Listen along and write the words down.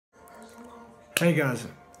Hey guys,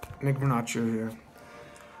 Nick Vernaccio here.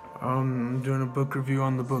 I'm doing a book review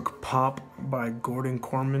on the book Pop by Gordon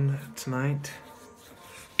Korman tonight.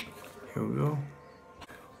 Here we go.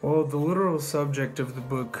 Well, the literal subject of the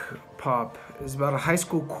book Pop is about a high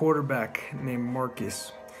school quarterback named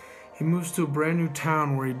Marcus. He moves to a brand new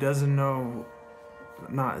town where he doesn't know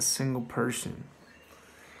not a single person.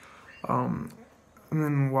 And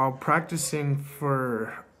then while practicing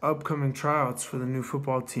for upcoming tryouts for the new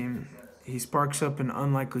football team, he sparks up an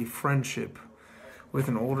unlikely friendship with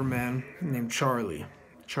an older man named Charlie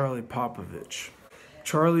Popovich.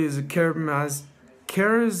 Charlie is a charismatic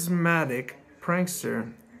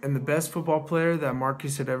prankster and the best football player that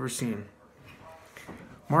Marcus had ever seen.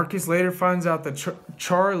 Marcus later finds out that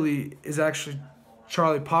Charlie is actually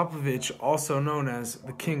Charlie Popovich, also known as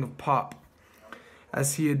the King of Pop,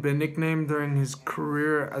 as he had been nicknamed during his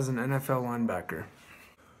career as an NFL linebacker.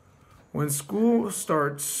 When school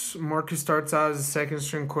starts, Marcus starts out as a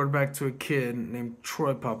second-string quarterback to a kid named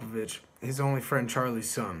Troy Popovich, his only friend Charlie's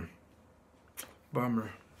son.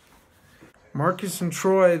 Bummer. Marcus and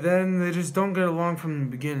Troy, then they just don't get along from the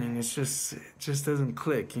beginning. It just doesn't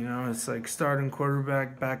click, you know? It's like starting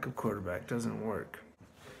quarterback, backup quarterback, doesn't work.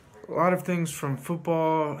 A lot of things from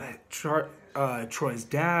football, Troy's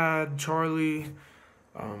dad, Charlie,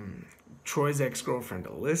 Troy's ex-girlfriend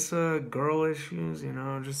Alyssa, girl issues, you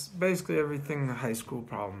know, just basically everything, the high school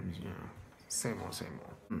problems, you know, same old.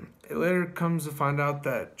 It later comes to find out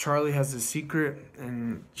that Charlie has a secret,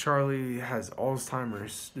 and Charlie has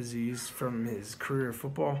Alzheimer's disease from his career of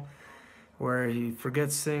football, where he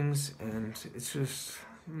forgets things, and it's just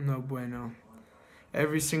no bueno.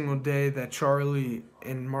 Every single day that Charlie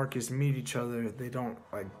and Marcus meet each other, they don't,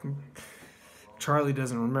 like, Charlie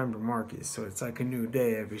doesn't remember Marcus, so it's like a new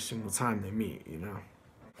day every single time they meet, you know.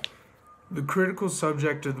 The critical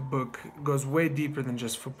subject of the book goes way deeper than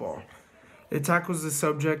just football. It tackles the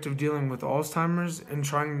subject of dealing with Alzheimer's and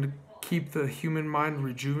trying to keep the human mind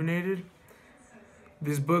rejuvenated.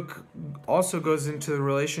 This book also goes into the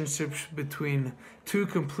relationships between two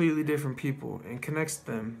completely different people and connects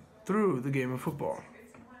them through the game of football.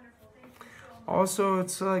 Also,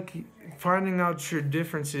 it's like finding out your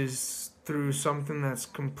differences through something that's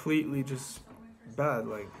completely just bad,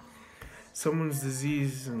 like someone's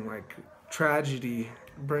disease and like tragedy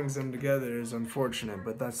brings them together is unfortunate,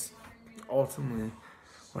 but that's ultimately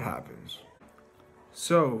what happens.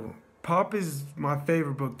 So, Pop is my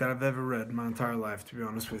favorite book that I've ever read in my entire life, to be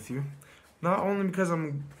honest with you. Not only because I'm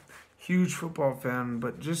a huge football fan,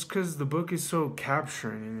 but just because the book is so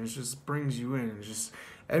capturing and it just brings you in. And just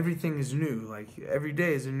everything is new. Like every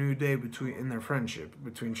day is a new day in their friendship,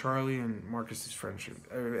 between Charlie and Marcus's friendship.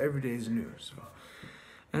 Every day is new. So,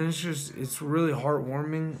 and it's really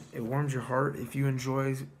heartwarming. It warms your heart if you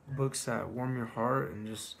enjoy books that warm your heart and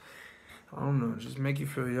just, I don't know, just make you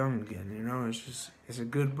feel young again. You know, it's a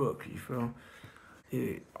good book. You feel.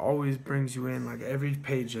 It always brings you in, like every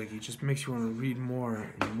page, like it just makes you want to read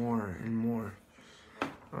more and more and more.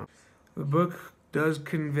 The book does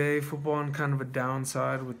convey football on kind of a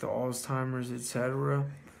downside with the Alzheimer's, etc.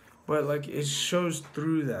 But like it shows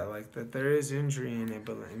through that, like that there is injury in it,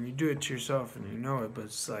 and you do it to yourself and you know it. But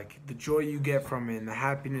it's like the joy you get from it and the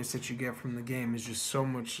happiness that you get from the game is just so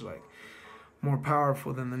much like more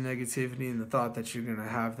powerful than the negativity and the thought that you're gonna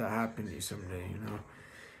have that happen to you someday. You know.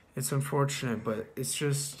 It's unfortunate, but it's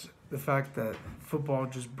just the fact that football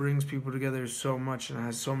just brings people together so much and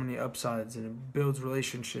has so many upsides, and it builds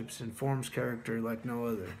relationships and forms character like no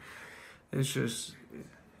other. It's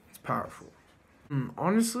powerful.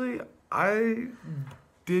 Honestly, I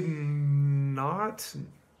did not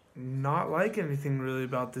like anything really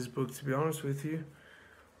about this book, to be honest with you.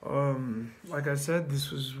 Like I said,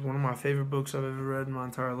 this was one of my favorite books I've ever read in my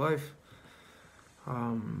entire life.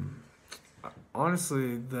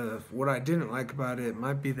 Honestly, what I didn't like about it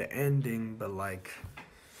might be the ending, but like,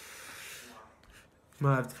 you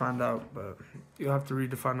might have to find out, but you'll have to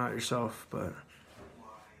read to find out yourself, but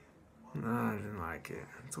nah, I didn't like it.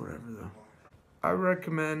 It's whatever though. I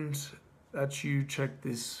recommend that you check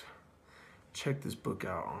this book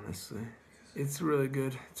out, honestly. It's really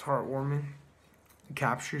good. It's heartwarming. It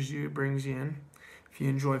captures you, it brings you in. If you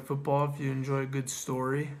enjoy football, if you enjoy a good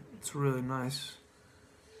story, it's really nice.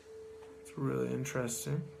 Really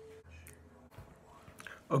interesting.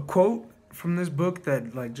 A quote from this book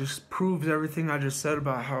that like just proves everything I just said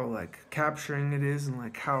about how like capturing it is and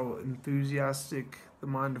like how enthusiastic the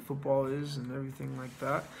mind of football is and everything like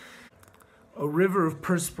that. A river of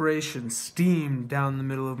perspiration steamed down the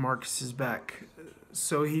middle of Marcus's back.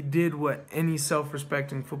 So he did what any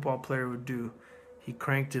self-respecting football player would do. He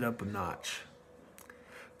cranked it up a notch.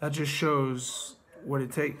 That just shows what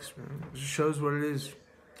it takes, man. It just shows what it is.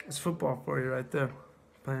 It's football for you right there.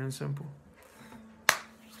 Plain and simple.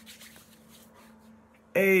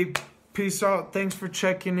 Hey, peace out. Thanks for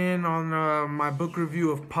checking in on my book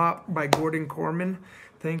review of Pop by Gordon Korman.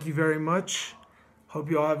 Thank you very much. Hope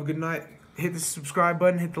you all have a good night. Hit the subscribe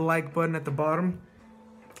button. Hit the like button at the bottom.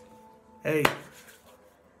 Hey,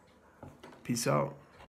 peace out.